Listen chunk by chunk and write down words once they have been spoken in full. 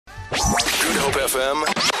Hope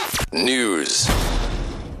FM News.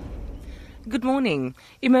 Good morning.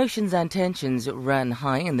 Emotions and tensions ran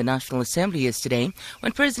high in the National Assembly yesterday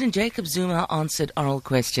when President Jacob Zuma answered oral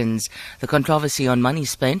questions. The controversy on money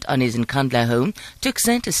spent on his Nkandla home took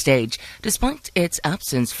centre stage despite its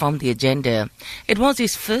absence from the agenda. It was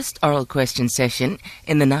his first oral question session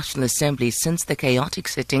in the National Assembly since the chaotic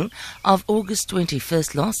sitting of August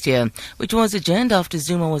 21st last year, which was adjourned after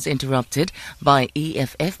Zuma was interrupted by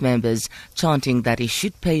EFF members chanting that he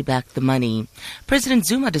should pay back the money. President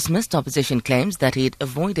Zuma dismissed opposition claims that he had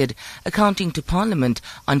avoided accounting to Parliament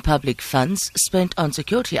on public funds spent on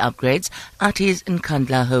security upgrades at his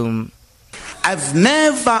Nkandla home. I've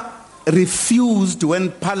never refused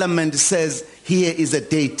when Parliament says here is a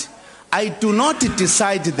date. I do not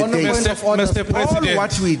decide the date. Mr. President, all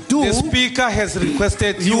what we do, the Speaker has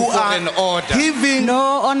requested you for an order. Giving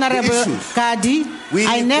no, Honorable Kadi,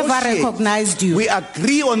 I never recognized you. We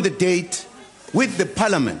agree on the date with the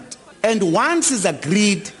Parliament. And once it's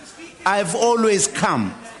agreed, I've always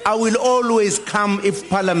come. I will always come if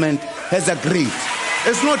Parliament has agreed.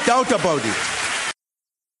 There's no doubt about it.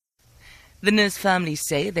 The nurse families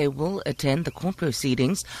say they will attend the court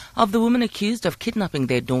proceedings of the woman accused of kidnapping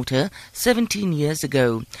their daughter 17 years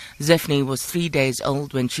ago. Zephany was 3 days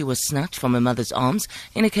old when she was snatched from her mother's arms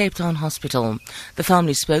in a Cape Town hospital. The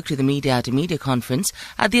family spoke to the media at a media conference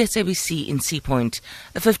at the SABC in Sea Point.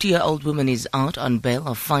 A 50-year-old woman is out on bail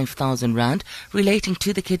of 5,000 rand relating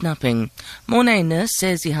to the kidnapping. Mona, a nurse,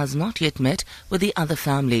 says he has not yet met with the other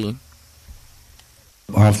family.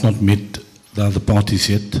 I have not met the other parties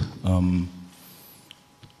yet.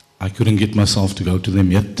 I couldn't get myself to go to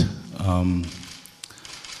them yet.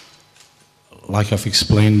 Like I've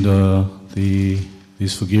explained,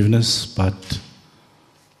 there's forgiveness, but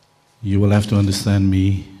you will have to understand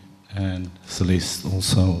me and Celeste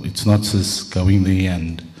also. It's not just going there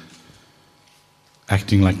and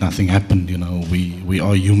acting like nothing happened, you know. We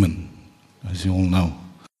are human, as you all know.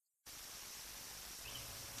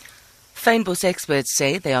 Fynbos experts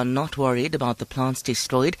say they are not worried about the plants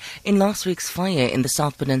destroyed in last week's fire in the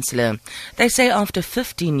South Peninsula. They say after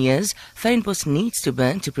 15 years, fynbos needs to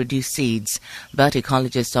burn to produce seeds. But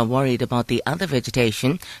ecologists are worried about the other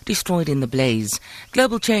vegetation destroyed in the blaze.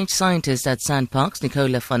 Global change scientist at Sandparks,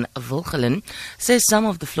 Nicola van Volgelen, says some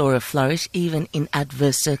of the flora flourish even in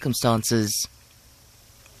adverse circumstances.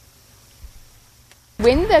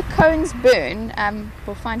 When the cones burn,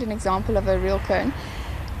 we'll find an example of a real cone,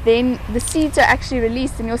 then the seeds are actually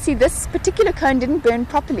released, and you'll see this particular cone didn't burn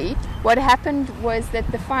properly. What happened was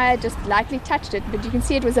that the fire just lightly touched it, but you can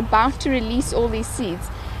see it was about to release all these seeds.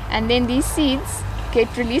 And then these seeds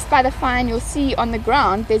get released by the fire, and you'll see on the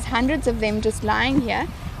ground there's hundreds of them just lying here,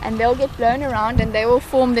 and they'll get blown around and they will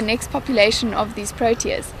form the next population of these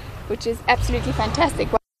proteas, which is absolutely fantastic.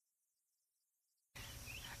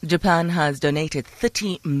 Japan has donated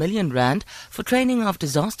 30 million rand for training of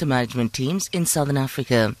disaster management teams in southern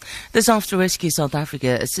Africa. Disaster Rescue South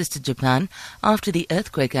Africa assisted Japan after the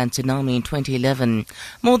earthquake and tsunami in 2011.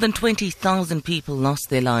 More than 20,000 people lost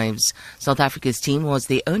their lives. South Africa's team was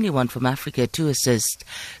the only one from Africa to assist.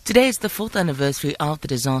 Today is the 4th anniversary of the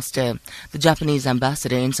disaster. The Japanese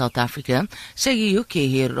ambassador in South Africa,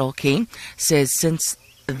 Shigeyuki Hiroki, says since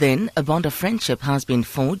then, a bond of friendship has been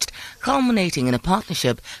forged, culminating in a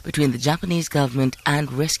partnership between the Japanese government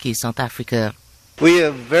and Rescue South Africa. We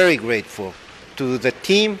are very grateful to the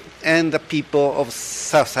team and the people of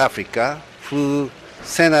South Africa who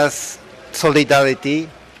sent us solidarity,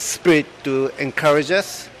 spirit to encourage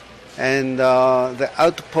us, and the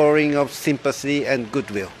outpouring of sympathy and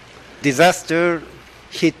goodwill. Disaster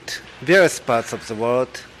hit various parts of the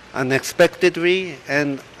world unexpectedly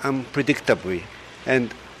and unpredictably.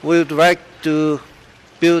 And we would like to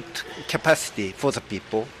build capacity for the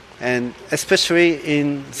people, and especially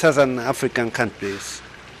in southern African countries,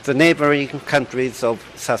 the neighboring countries of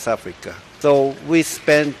South Africa. So we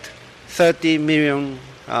spent 30 million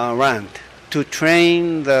rand to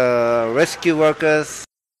train the rescue workers.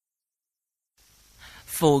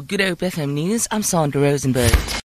 For Good Hope FM News, I'm Sandra Rosenberg.